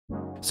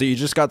So you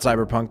just got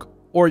Cyberpunk,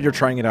 or you're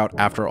trying it out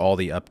after all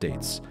the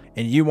updates,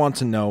 and you want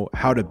to know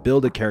how to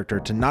build a character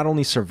to not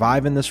only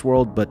survive in this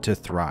world, but to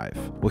thrive.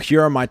 Well,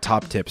 here are my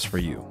top tips for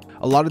you.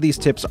 A lot of these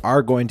tips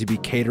are going to be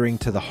catering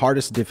to the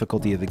hardest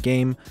difficulty of the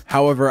game.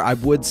 However, I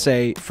would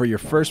say for your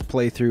first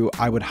playthrough,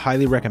 I would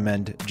highly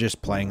recommend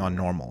just playing on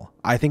normal.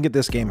 I think that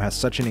this game has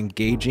such an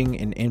engaging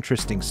and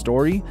interesting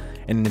story,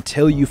 and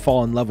until you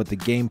fall in love with the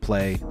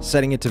gameplay,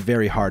 setting it to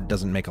very hard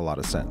doesn't make a lot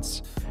of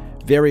sense.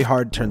 Very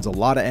hard turns a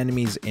lot of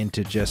enemies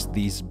into just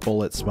these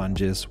bullet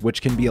sponges,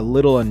 which can be a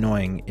little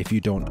annoying if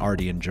you don't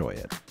already enjoy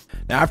it.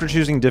 Now, after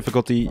choosing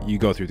difficulty, you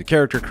go through the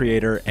character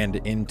creator and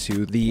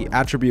into the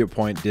attribute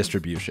point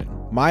distribution.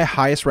 My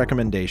highest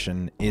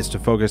recommendation is to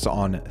focus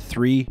on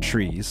 3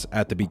 trees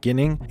at the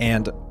beginning,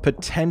 and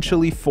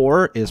potentially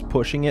 4 is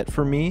pushing it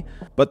for me,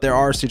 but there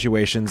are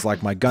situations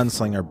like my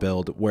gunslinger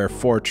build where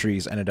 4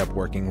 trees ended up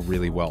working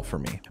really well for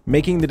me.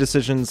 Making the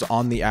decisions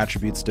on the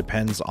attributes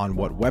depends on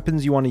what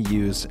weapons you want to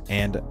use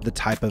and the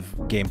type of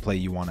gameplay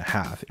you want to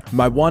have.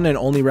 My one and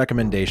only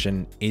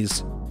recommendation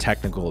is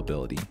technical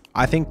ability.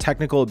 I think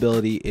technical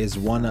ability is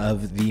one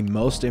of the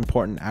most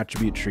important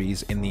attribute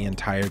trees in the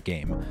entire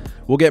game.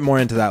 We'll get more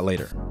into that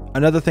later.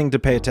 Another thing to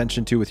pay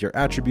attention to with your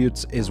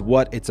attributes is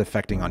what it's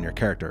affecting on your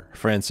character.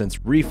 For instance,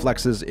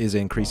 reflexes is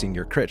increasing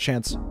your crit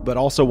chance, but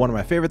also one of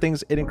my favorite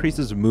things, it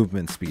increases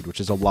movement speed, which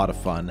is a lot of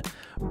fun.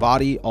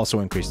 Body also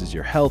increases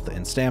your health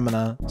and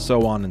stamina,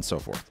 so on and so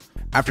forth.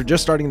 After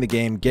just starting the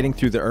game, getting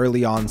through the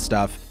early on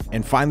stuff,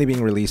 and finally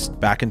being released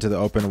back into the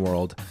open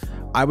world,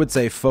 I would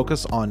say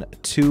focus on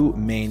 2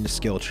 main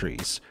skill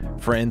trees.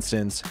 For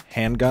instance,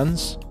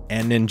 handguns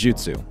and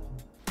ninjutsu.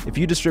 If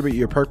you distribute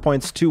your perk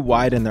points too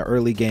wide in the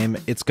early game,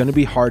 it's going to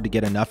be hard to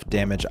get enough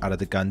damage out of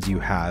the guns you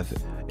have,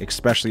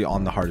 especially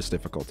on the hardest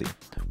difficulty.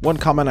 One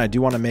comment I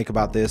do want to make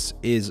about this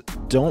is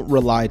don't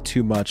rely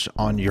too much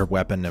on your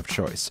weapon of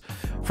choice.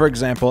 For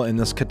example, in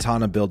this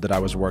katana build that I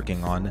was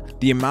working on,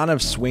 the amount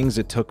of swings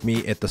it took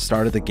me at the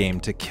start of the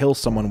game to kill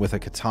someone with a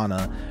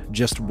katana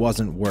just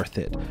wasn't worth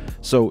it.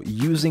 So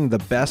using the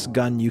best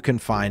gun you can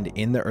find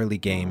in the early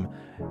game,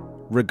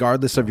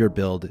 regardless of your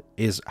build,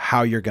 is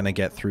how you're going to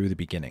get through the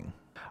beginning.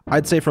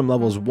 I'd say from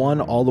levels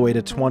 1 all the way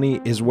to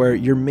 20 is where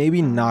you're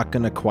maybe not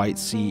going to quite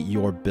see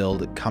your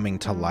build coming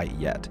to light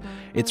yet.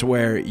 It's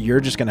where you're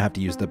just going to have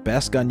to use the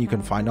best gun you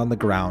can find on the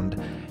ground.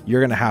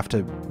 You're going to have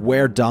to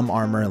wear dumb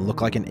armor and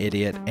look like an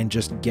idiot and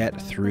just get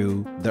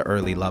through the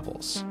early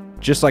levels.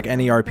 Just like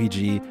any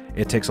RPG,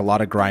 it takes a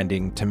lot of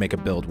grinding to make a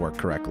build work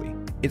correctly.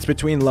 It's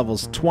between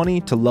levels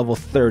 20 to level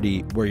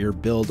 30 where your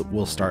build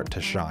will start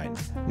to shine.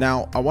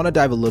 Now, I want to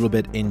dive a little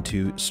bit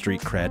into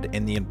street cred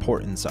and the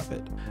importance of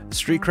it.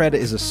 Street cred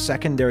is a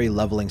secondary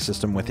leveling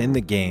system within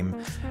the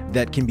game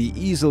that can be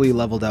easily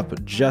leveled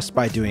up just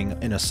by doing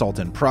an assault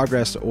in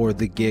progress or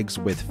the gigs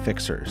with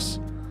fixers.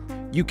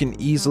 You can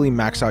easily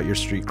max out your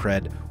street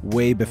cred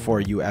way before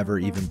you ever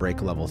even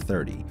break level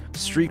 30.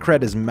 Street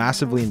cred is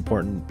massively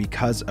important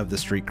because of the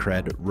street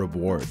cred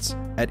rewards.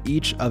 At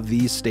each of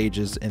these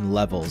stages and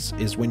levels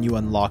is when you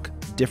unlock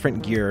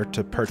different gear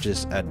to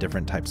purchase at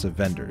different types of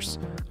vendors.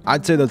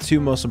 I'd say the 2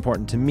 most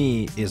important to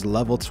me is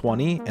level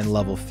 20 and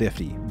level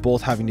 50,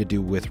 both having to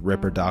do with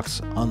Ripper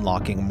Ducks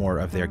unlocking more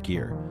of their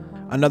gear.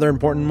 Another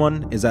important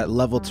one is at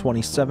level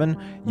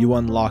 27, you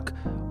unlock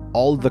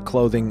all the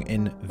clothing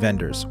in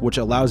vendors, which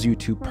allows you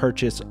to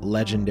purchase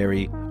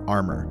legendary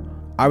armor.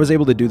 I was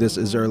able to do this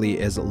as early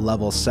as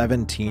level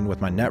 17 with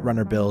my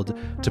Netrunner build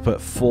to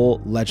put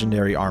full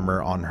legendary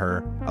armor on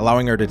her,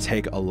 allowing her to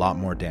take a lot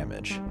more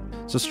damage.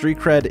 So street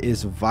cred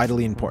is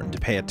vitally important to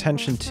pay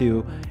attention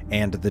to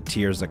and the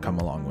tiers that come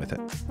along with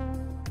it.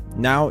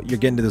 Now you're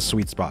getting to the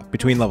sweet spot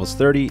between levels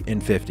 30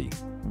 and 50.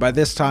 By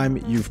this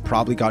time, you've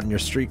probably gotten your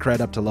street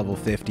cred up to level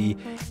 50,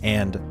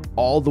 and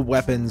all the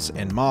weapons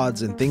and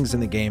mods and things in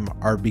the game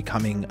are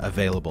becoming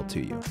available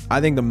to you.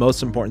 I think the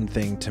most important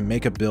thing to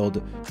make a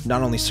build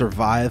not only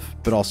survive,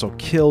 but also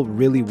kill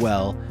really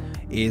well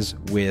is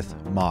with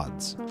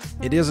mods.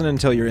 It isn't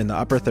until you're in the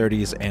upper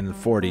 30s and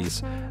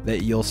 40s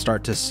that you'll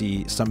start to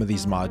see some of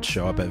these mods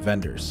show up at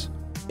vendors.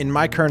 In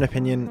my current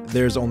opinion,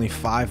 there's only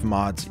 5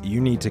 mods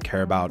you need to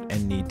care about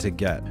and need to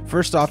get.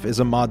 First off is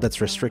a mod that's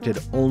restricted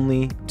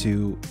only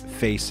to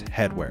face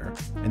headwear,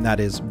 and that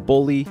is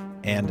Bully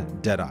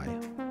and Deadeye.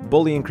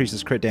 Bully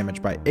increases crit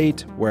damage by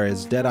 8,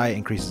 whereas Deadeye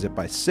increases it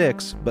by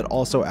 6, but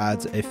also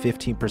adds a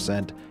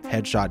 15%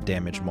 headshot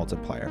damage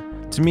multiplier.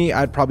 To me,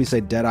 I'd probably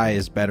say Deadeye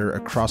is better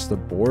across the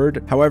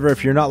board. However,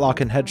 if you're not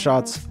locking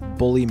headshots,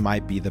 Bully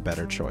might be the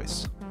better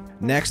choice.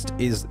 Next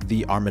is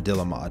the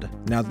Armadillo mod.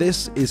 Now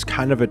this is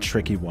kind of a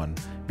tricky one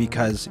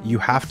because you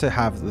have to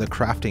have the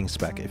crafting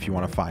spec if you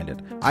want to find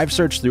it. I've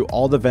searched through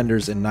all the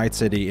vendors in Night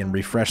City and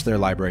refreshed their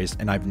libraries,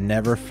 and I've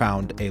never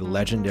found a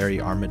legendary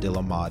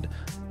Armadillo mod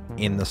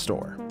in the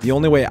store. The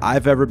only way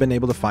I've ever been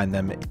able to find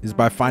them is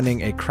by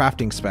finding a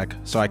crafting spec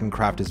so I can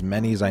craft as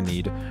many as I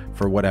need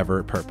for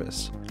whatever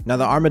purpose. Now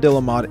the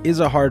Armadillo mod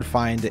is a hard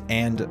find,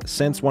 and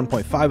since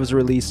 1.5 was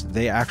released,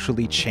 they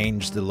actually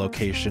changed the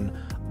location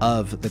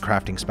of the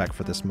crafting spec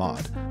for this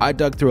mod. I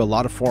dug through a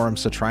lot of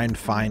forums to try and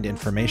find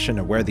information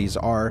of where these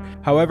are.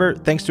 However,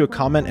 thanks to a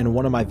comment in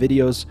one of my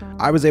videos,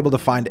 I was able to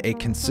find a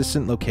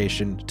consistent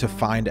location to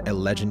find a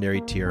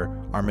legendary tier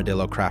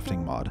Armadillo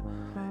crafting mod.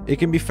 It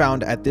can be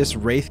found at this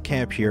Wraith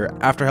camp here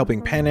after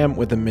helping Panam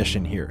with a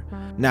mission here.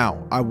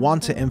 Now, I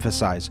want to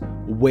emphasize,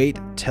 wait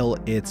till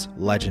it's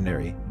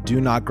legendary.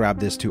 Do not grab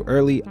this too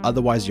early,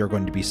 otherwise you're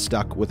going to be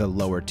stuck with a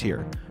lower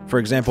tier. For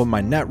example,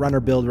 my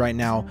Netrunner build right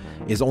now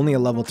is only a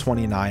level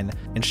 29,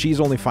 and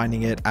she's only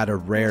finding it at a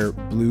rare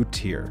blue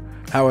tier.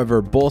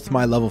 However, both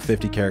my level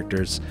 50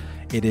 characters,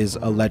 it is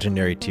a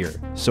legendary tier,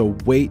 so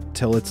wait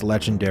till it's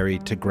legendary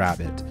to grab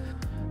it.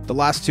 The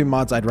last two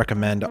mods I'd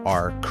recommend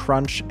are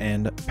Crunch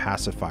and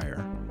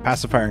Pacifier.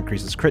 Pacifier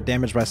increases crit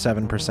damage by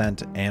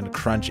 7%, and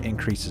Crunch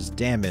increases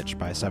damage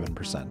by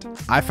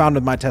 7%. I found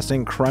with my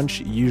testing,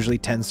 Crunch usually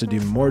tends to do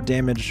more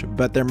damage,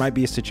 but there might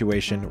be a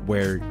situation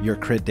where your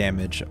crit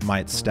damage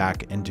might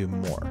stack and do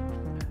more.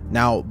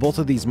 Now, both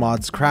of these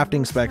mods'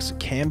 crafting specs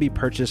can be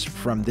purchased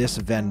from this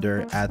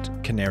vendor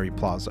at Canary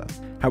Plaza.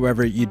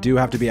 However, you do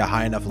have to be a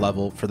high enough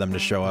level for them to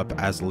show up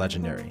as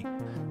legendary.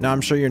 Now,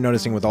 I'm sure you're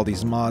noticing with all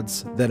these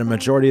mods that a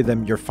majority of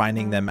them you're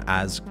finding them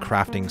as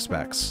crafting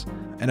specs.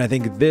 And I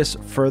think this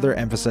further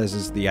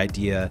emphasizes the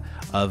idea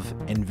of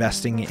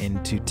investing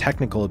into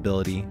technical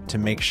ability to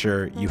make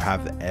sure you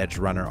have the Edge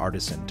Runner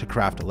Artisan to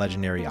craft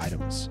legendary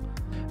items.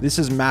 This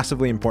is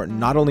massively important,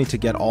 not only to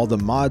get all the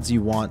mods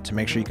you want to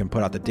make sure you can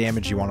put out the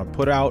damage you want to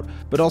put out,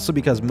 but also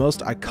because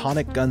most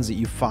iconic guns that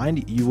you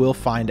find, you will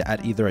find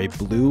at either a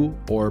blue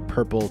or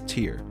purple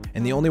tier.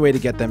 And the only way to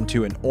get them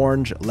to an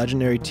orange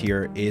legendary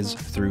tier is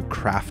through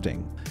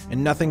crafting.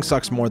 And nothing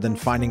sucks more than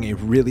finding a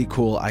really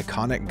cool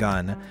iconic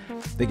gun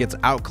that gets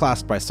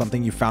outclassed by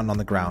something you found on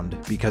the ground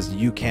because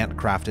you can't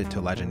craft it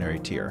to legendary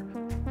tier.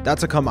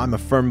 That's how come I'm a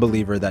firm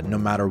believer that no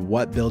matter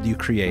what build you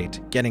create,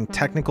 getting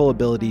technical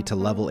ability to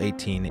level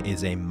 18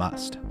 is a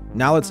must.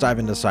 Now let's dive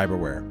into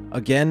Cyberware.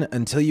 Again,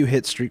 until you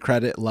hit street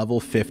credit level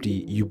 50,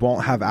 you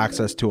won't have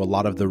access to a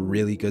lot of the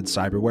really good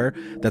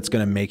cyberware that's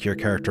going to make your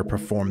character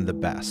perform the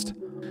best.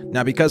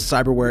 Now, because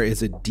cyberware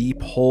is a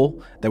deep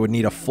hole that would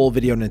need a full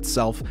video in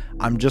itself,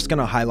 I'm just going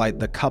to highlight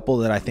the couple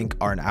that I think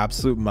are an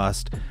absolute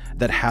must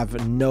that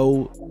have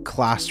no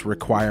class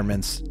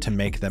requirements to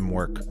make them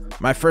work.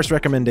 My first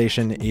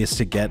recommendation is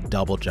to get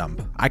double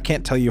jump. I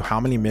can't tell you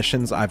how many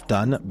missions I've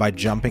done by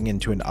jumping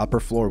into an upper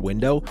floor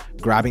window,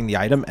 grabbing the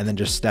item, and then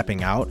just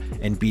stepping out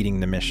and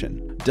beating the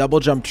mission. Double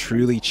jump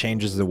truly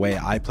changes the way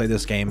I play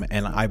this game,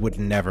 and I would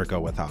never go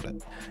without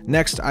it.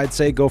 Next, I'd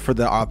say go for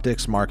the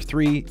Optics Mark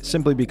III,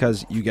 simply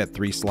because you get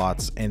 3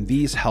 slots, and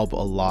these help a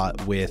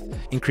lot with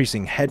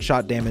increasing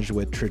headshot damage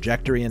with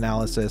trajectory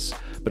analysis,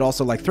 but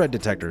also like threat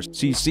detectors,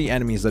 so you see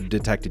enemies that have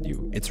detected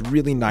you. It's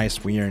really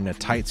nice when you're in a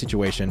tight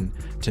situation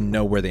to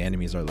know where the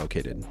enemies are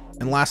located.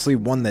 And lastly,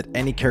 one that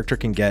any character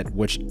can get,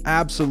 which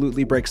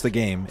absolutely breaks the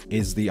game,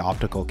 is the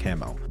optical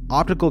camo.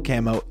 Optical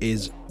camo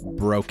is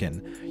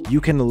broken. You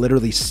can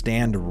literally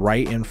stand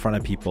right in front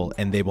of people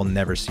and they will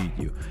never see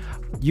you.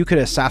 You could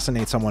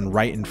assassinate someone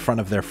right in front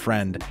of their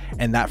friend,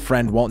 and that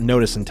friend won't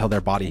notice until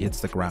their body hits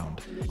the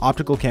ground.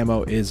 Optical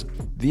camo is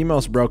the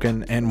most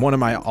broken and one of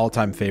my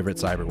all-time favorite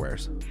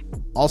cyberwares.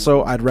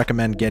 Also, I'd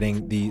recommend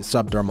getting the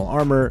subdermal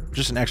armor,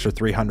 just an extra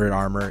 300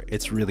 armor,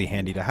 it's really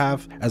handy to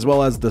have, as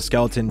well as the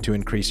skeleton to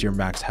increase your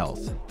max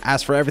health.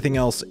 As for everything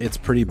else, it's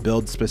pretty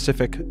build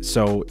specific,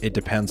 so it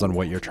depends on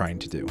what you're trying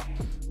to do.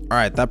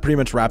 Alright, that pretty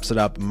much wraps it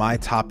up, my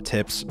top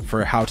tips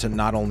for how to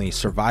not only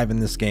survive in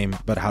this game,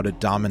 but how to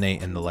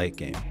dominate in the late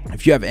game.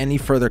 If you have any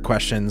further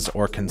questions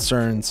or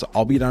concerns,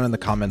 I'll be down in the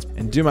comments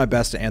and do my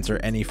best to answer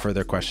any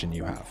further question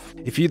you have.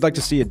 If you'd like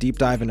to see a deep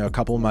dive into a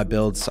couple of my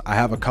builds, I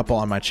have a couple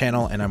on my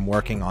channel and I'm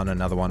working on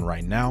another one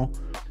right now.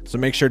 So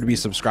make sure to be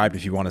subscribed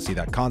if you want to see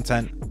that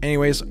content.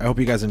 Anyways, I hope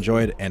you guys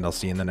enjoyed and I'll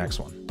see you in the next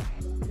one.